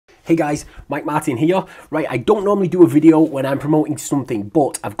Hey guys, Mike Martin here. Right, I don't normally do a video when I'm promoting something,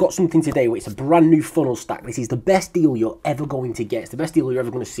 but I've got something today where it's a brand new funnel stack. This is the best deal you're ever going to get. It's the best deal you're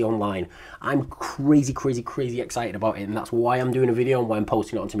ever going to see online. I'm crazy excited about it, and that's why I'm doing a video and why I'm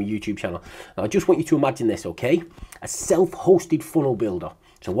posting it onto my YouTube channel. Now, I just want you to imagine this, okay? A self-hosted funnel builder.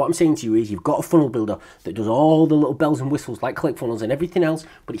 So what I'm saying to you is you've got a funnel builder that does all the little bells and whistles like ClickFunnels and everything else,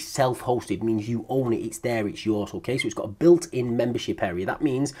 but it's self-hosted, means you own it, it's there, it's yours, okay? So it's got a built-in membership area. That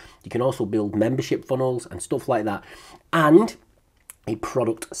means you can also build membership funnels and stuff like that. And a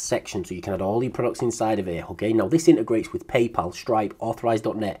product section, so you can add all your products inside of here, okay? Now this integrates with PayPal, Stripe,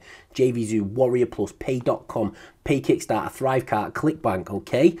 Authorize.net, JVZoo, Warrior Plus, Pay.com, PayKickstarter, Thrivecart, ClickBank,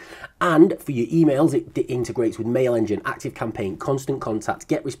 okay? And for your emails, it integrates with MailEngine, ActiveCampaign, Constant Contact,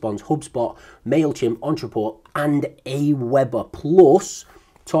 GetResponse, HubSpot, MailChimp, Entreport, and Aweber, plus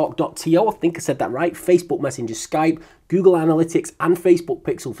Talk.to, I think I said that right, Facebook Messenger, Skype, Google Analytics, and Facebook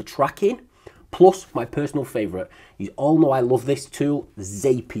Pixel for tracking. Plus, my personal favorite, you all know I love this tool,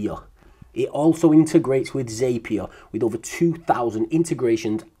 Zapier. It also integrates with Zapier with over 2,000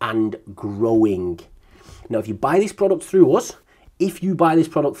 integrations and growing. Now, if you buy this product through us,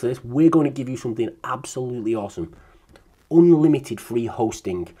 we're going to give you something absolutely awesome. Unlimited free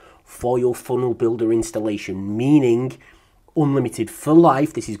hosting for your funnel builder installation, meaning unlimited for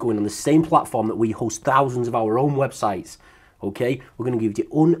life. This is going on the same platform that we host thousands of our own websites. Okay, we're going to give you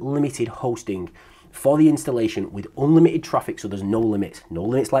unlimited hosting for the installation with unlimited traffic, so there's no limits. No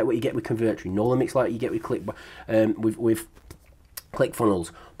limits like what you get with Convertri, no limits like you get with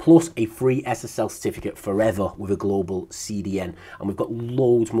ClickFunnels, plus a free SSL certificate forever with a global CDN. And we've got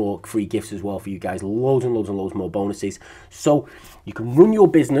loads more free gifts as well for you guys, loads and loads more bonuses. So you can run your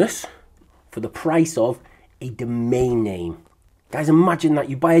business for the price of a domain name. Guys, imagine that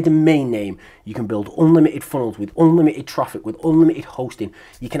you buy a domain name, you can build unlimited funnels with unlimited traffic, with unlimited hosting.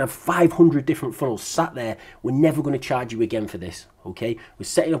 You can have 500 different funnels sat there. We're never going to charge you again for this, okay? We're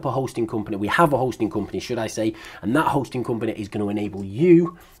setting up a hosting company. We have a hosting company, should I say, and that hosting company is going to enable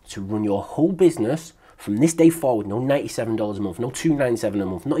you to run your whole business from this day forward. No $97 a month, no $297 a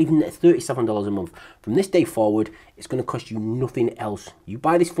month, not even $37 a month. From this day forward, it's going to cost you nothing else. You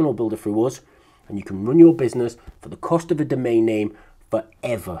buy this funnel builder through us, and you can run your business for the cost of a domain name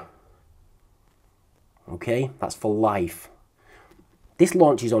forever. Okay, that's for life. This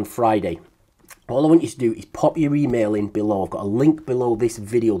launches on Friday. All I want you to do is pop your email in below. I've got a link below this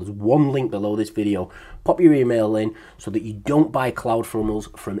video. There's one link below this video. Pop your email in so that you don't buy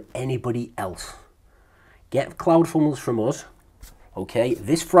CloudFunnels from anybody else. Get CloudFunnels from us, okay,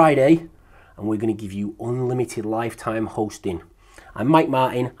 this Friday, and we're going to give you unlimited lifetime hosting. I'm Mike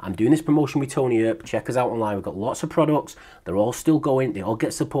Martin. I'm doing this promotion with Tony Earp. Check us out online. We've got lots of products. They're all still going. They all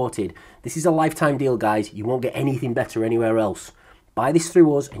get supported. This is a lifetime deal, guys. You won't get anything better anywhere else. Buy this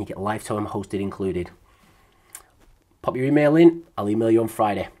through us and you get lifetime hosted included. Pop your email in. I'll email you on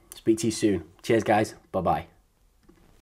Friday. Speak to you soon. Cheers, guys. Bye-bye.